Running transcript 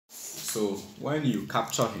So when you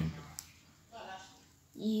capture him,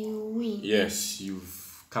 you win. yes,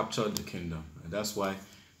 you've captured the kingdom. And that's why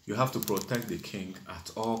you have to protect the king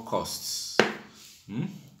at all costs. You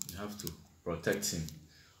have to protect him.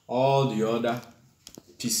 All the other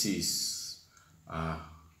pieces are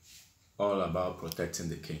all about protecting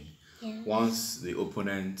the king. Yeah. Once the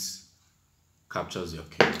opponent captures your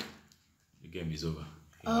king, the game is over.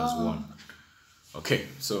 He has won. Okay,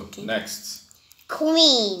 so next.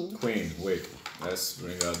 Queen. Queen, wait. Let's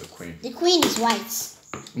bring out the queen. The queen is white.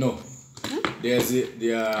 No.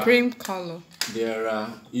 There Cream color.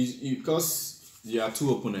 because there are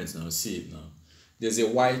two opponents now. See it now. There's a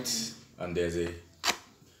white and there's a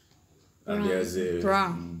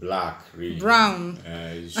Brown. black. Really. Brown.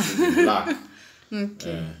 It should be black.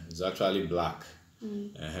 Okay. It's actually black.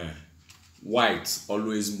 White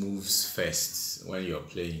always moves first when you're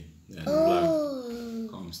playing, and black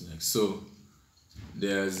comes next. So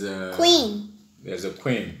there's a Queen. There's a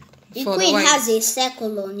queen. The For the queen white. has a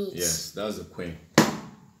circle on it. Yes, that's the queen.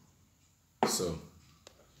 So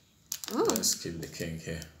let's keep the king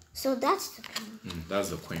here. So that's the queen. That's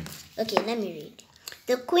the queen. Okay, let me read.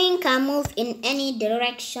 The queen can move in any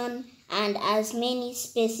direction and as many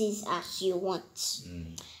spaces as you want.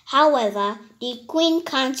 However, the queen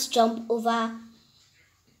can't jump over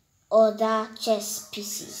other chess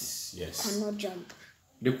pieces. Yes. Cannot jump.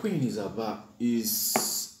 The queen is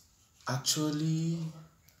actually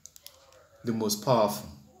the most powerful.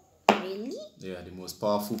 Really? Yeah, the most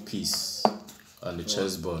powerful piece on the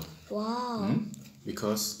chessboard. Wow.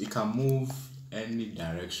 Because it can move any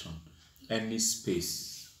direction, any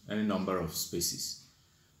space, any number of spaces.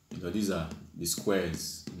 These are the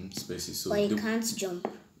squares, spaces. So But it can't jump.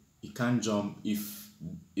 it can't jump if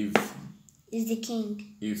Is the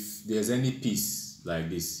king. there's any piece like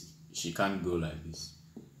this, she can't go like this.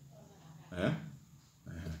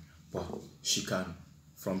 But she can,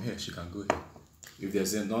 from here, she can go here. If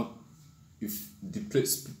there's if the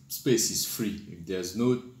space is free, if there's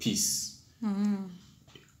no piece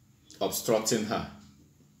obstructing her,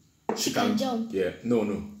 She can jump. Yeah,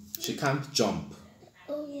 no, she can't jump.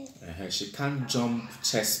 Oh yeah. She can't jump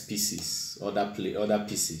chess pieces, other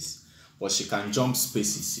pieces, but she can jump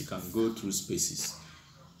spaces. She can go through spaces.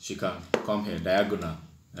 She can come here diagonal.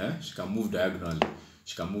 She can move diagonally.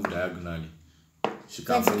 She can move diagonally. She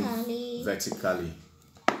can move vertically.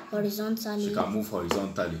 Horizontally. She can move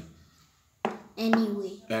horizontally.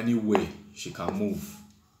 Anyway. Any way she can move.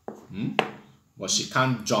 But she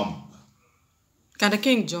can't jump. Can the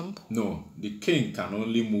king jump? No, the king can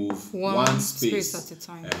only move One space space at a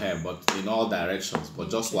time. but in all directions, but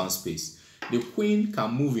just one space. The queen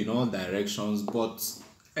can move in all directions, but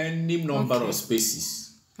any number of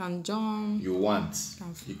spaces Can jump. you want.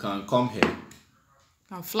 You can come here.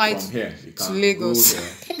 Can fly From here, you to can Lagos. go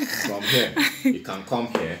here. From here, you can come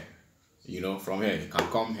here. From here, you can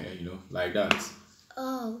come here. Like that.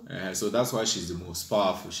 Oh. So that's why she's the most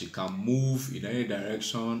powerful. She can move in any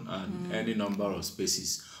direction and any number of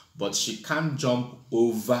spaces, but she can't jump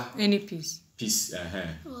over any piece. piece.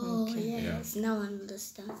 Oh yes. Now I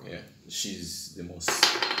understand. Yeah, she's the most.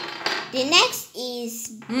 The next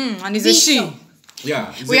is And it's a she. Bishop.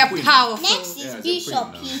 Yeah, it's We a are queen. powerful. Next Yeah, is it's a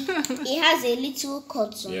Bishop. queen He has a little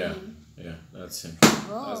cut on Yeah, him. yeah, that's him.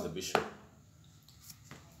 Oh. That's the bishop.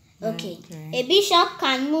 Okay. Okay. A bishop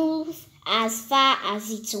can move as far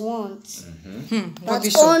as it wants, What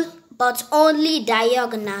bishop? but only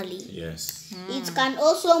diagonally. Yes. It can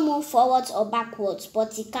also move forwards or backwards,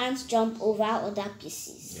 but it can't jump over other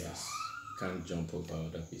pieces. Yes. Can't jump over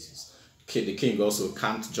other pieces. Okay, the king also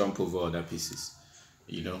can't jump over other pieces.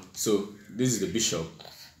 So this is the bishop.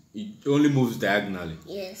 It only moves diagonally.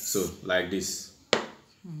 Yes. So like this.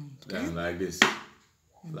 Then like this.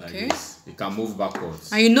 Like Okay. this. It can move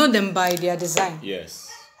backwards. And you know them by their design. Yes.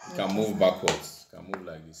 It can move backwards. It can move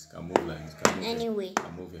like this. It can move like this. It can move here. Anyway. It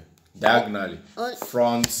can move here. Diagonally. Oh.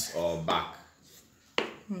 Front or back.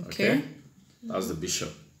 Okay. That's the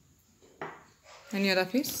bishop. Any other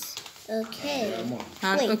piece? Okay. There are more.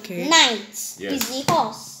 And Wait. okay. Knight Yes. is the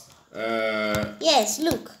horse. Yes.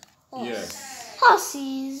 Look. Horse. Yes.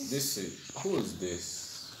 Horses. This is who is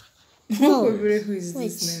this? No. Who is Wait.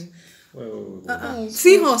 this man? Wait.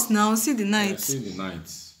 See horse now. See the I knight. see the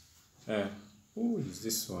knight. Who is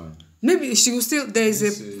this one? Maybe she will still. There is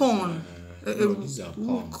This a is, pawn. no, these are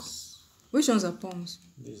pawns. Which ones are pawns?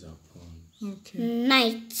 These are pawns. Okay.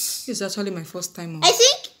 Knight. This is actually my first time I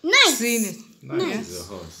think knight. seeing it. Knight is a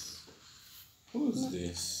horse. Who's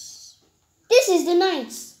this? This is the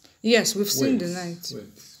knight. Yes, we've seen the knight.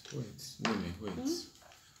 Wait.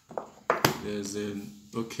 There's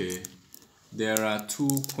okay. There are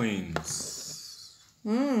two queens.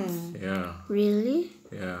 Yeah, Really?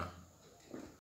 yeah.